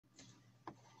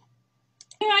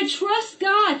I trust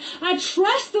God. I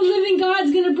trust the living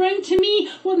God's going to bring to me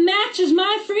what matches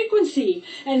my frequency.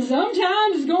 And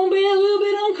sometimes it's going to be a little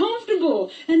bit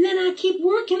uncomfortable. And then I keep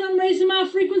working on raising my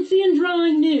frequency and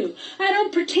drawing new. I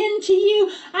don't pretend to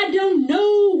you. I don't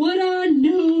know what I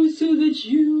know so that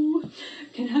you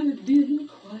can have it be a little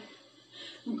quiet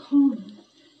and calm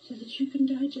so that you can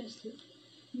digest it.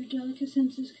 Your delicate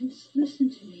senses can listen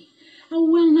to me. I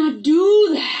will not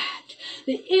do that.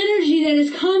 The energy that is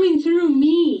coming through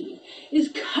me is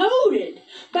coded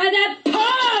by that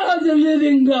power of the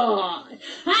living God.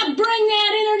 I bring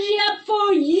that energy up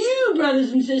for you,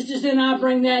 brothers and sisters, and I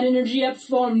bring that energy up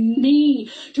for me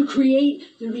to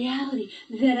create the reality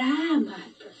that I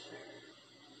might prefer.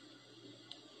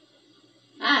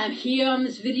 I'm here on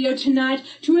this video tonight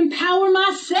to empower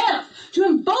myself, to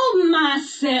embolden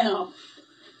myself.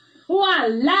 Oh, I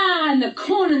lie in the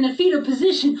corner in the fetal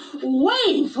position,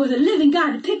 waiting for the living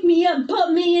God to pick me up and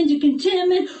put me into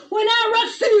contentment when I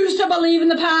refuse to believe in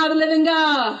the power of the living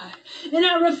God. And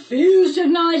I refuse to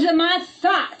acknowledge that my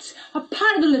thoughts are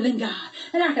part of the living God.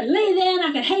 And I can lay there and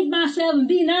I can hate myself and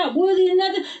be not worthy of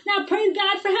nothing. And I praise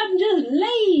God for having to just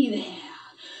lay there.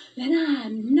 Then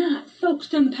I'm not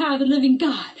focused on the power of the living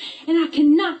God. And I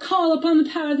cannot call upon the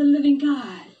power of the living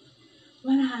God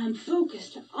when I am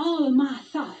focused on all of my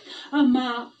thoughts of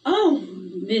my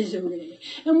own misery.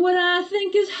 And what I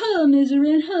think is her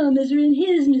misery and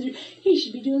his misery. He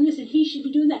should be doing this and he should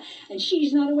be doing that. And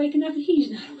she's not awake enough and he's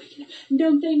not awake enough. And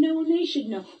don't they know and they should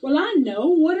know? Well, I know.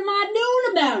 What am I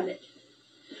doing about it?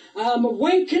 I'm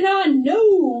awake and I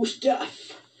know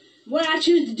stuff. What I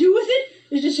choose to do with it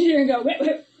is just sit here and go, wait,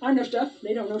 I know stuff.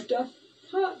 They don't know stuff.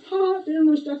 They don't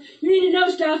know stuff. You need to know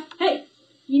stuff. Hey,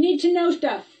 you need to know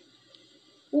stuff.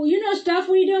 Well, you know stuff.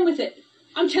 What are you doing with it?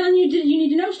 I'm telling you, you need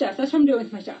to know stuff. That's what I'm doing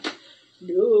with my stuff.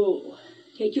 No.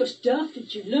 Take your stuff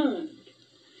that you learned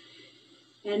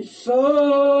and focus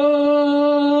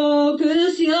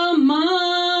your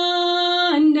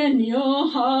mind and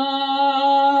your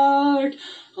heart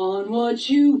on what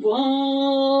you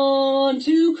want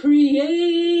to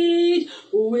create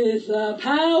with the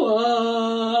power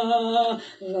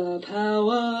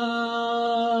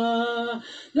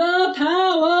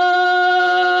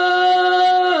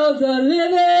of the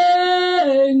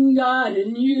living God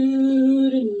in you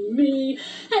and me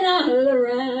and all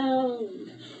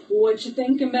around. What you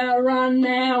thinking about right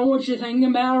now? What you thinking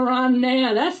about right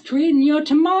now? That's creating your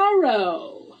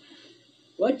tomorrow.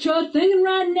 What you're thinking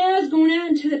right now is going out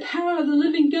into the power of the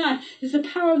living God. It's the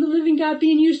power of the living God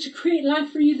being used to create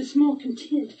life for you that's more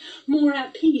content, more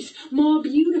at peace, more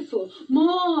beautiful,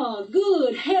 more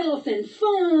good health and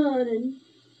fun.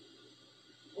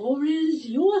 Or is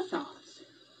your thought